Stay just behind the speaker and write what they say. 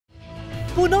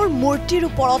পুনৰ মূৰ্তিৰ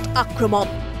ওপৰত আক্ৰমণ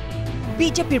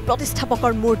বিজেপিৰ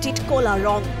প্ৰতিষ্ঠাপকৰ মূৰ্তিত কলা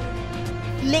ৰং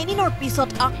লেনিনৰ পিছত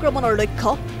আক্ৰমণৰ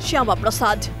লক্ষ্য শ্যামা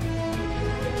প্ৰসাদ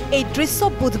এই দৃশ্য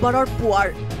বুধবাৰৰ পুৱাৰ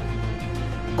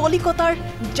কলিকতাৰ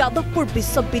যাদৱপুৰ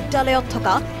বিশ্ববিদ্যালয়ত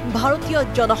থকা ভাৰতীয়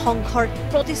জনসংঘৰ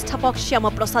প্ৰতিষ্ঠাপক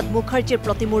শ্যামা প্ৰসাদ মুখাৰ্জীৰ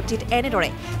প্ৰতিমূৰ্তিত এনেদৰে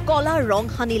কলা ৰং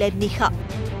সানিলে নিশা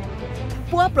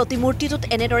পুৱা প্ৰতিমূৰ্তিটোত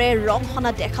এনেদৰে ৰং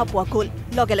সনা দেখা পোৱা গ'ল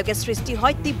লগে লগে সৃষ্টি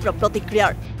হয় তীব্ৰ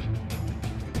প্ৰতিক্ৰিয়াৰ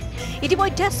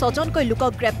ইতিমধ্যে ৬জনকৈ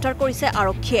লোকক গ্ৰেপ্তাৰ কৰিছে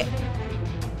আৰক্ষীয়ে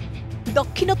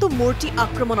দক্ষিণতো মূৰ্তি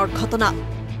আক্ৰমণৰ ঘটনা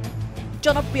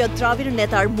জনপ্ৰিয় দ্ৰাবিড়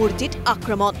নেতাৰ মূৰ্তিত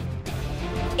আক্ৰমণ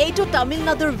এইটো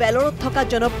তামিলনাডুৰ ভেলোৰত থকা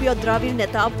জনপ্ৰিয় দ্ৰাবিড়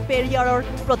নেতা পেৰিয়াৰৰ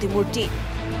প্ৰতিমূৰ্তি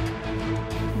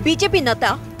বিজেপি নেতা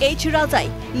এইচ ৰাজাই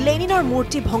লেনিনৰ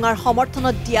মূৰ্তি ভঙাৰ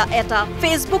সমৰ্থনত দিয়া এটা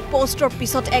ফেচবুক পোষ্টৰ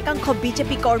পিছত একাংশ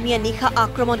বিজেপি কৰ্মীয়ে নিশা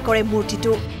আক্ৰমণ কৰে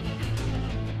মূৰ্তিটো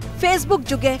ফেচবুক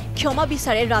যোগে ক্ষমা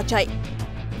বিচাৰে ৰাজাই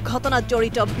ঘটনাত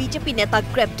জড়িত বিজেপি নেতাক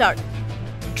গ্ৰেপ্তাৰ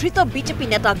ধৃত বিজেপি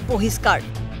নেতাক বহিষ্কাৰ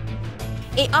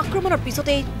এই আক্ৰমণৰ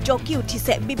পিছতে জকি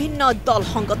উঠিছে বিভিন্ন দল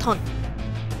সংগঠন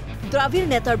দ্ৰাবিড়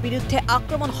নেতাৰ বিৰুদ্ধে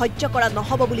আক্ৰমণ সহ্য কৰা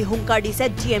নহব বুলি হুংকাৰ দিছে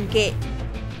ডিএমকে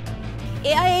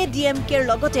এআইএডিএমকেৰ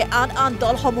লগতে আন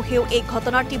দলসমূহেও এই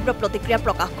ঘটনাৰ তীব্ৰ প্ৰতিক্ৰিয়া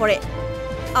প্ৰকাশ কৰে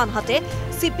আনহাতে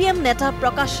সিপিএম নেতা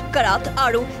প্ৰকাশ কাৰাট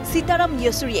আৰু সীতাৰাম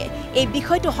য়েচুৰীয়ে এই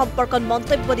বিষয়টো সম্পৰ্কত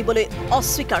মন্তব্য দিবলৈ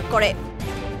অস্বীকাৰ কৰে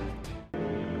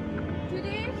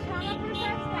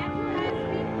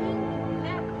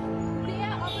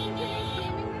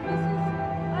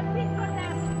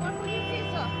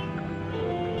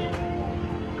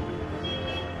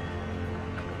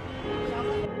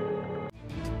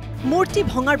মূৰ্তি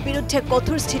ভঙাৰ বিৰুদ্ধে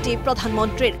কঠোৰ স্থিতি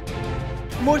প্ৰধানমন্ত্ৰীৰ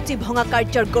মূৰ্তি ভঙা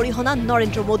কাৰ্যৰ গৰিহণা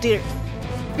নৰেন্দ্ৰ মোদীৰ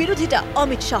বিৰোধিতা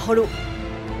অমিত শাহৰো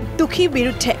দোষীৰ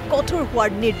বিৰুদ্ধে কঠোৰ হোৱাৰ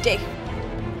নিৰ্দেশ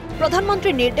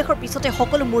প্ৰধানমন্ত্ৰীৰ নিৰ্দেশৰ পিছতে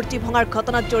সকলো মূৰ্তি ভঙাৰ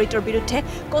ঘটনাত জড়িতৰ বিৰুদ্ধে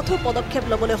কঠোৰ পদক্ষেপ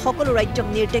ল'বলৈ সকলো ৰাজ্যক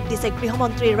নিৰ্দেশ দিছে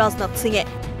গৃহমন্ত্ৰী ৰাজনাথ সিঙে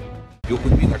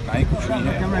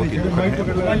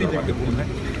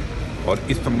और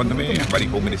इस संबंध में हमारी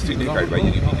होम मिनिस्ट्री ने एक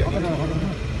एडवाइजरी भी जारी की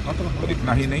और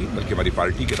इतना ही नहीं बल्कि हमारी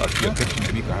पार्टी के राष्ट्रीय अध्यक्ष ने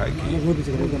भी कहा है कि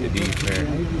यदि इसमें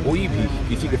कोई भी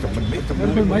किसी के संबंध में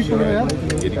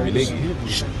यदि मिलेगी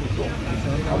तो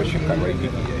आवश्यक कार्रवाई की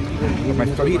जाएगी तो मैं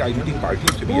सभी राजनीतिक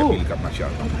पार्टियों से भी अपील करना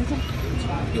चाहता हूँ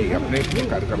कि अपने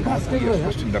कार्यकर्ताओं को यह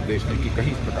स्पष्ट निर्देश दें कि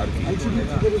कहीं इस प्रकार की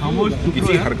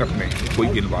किसी हरकत में कोई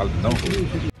इन्वॉल्व न हो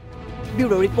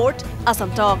ब्यूरो रिपोर्ट असम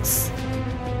टॉक्स।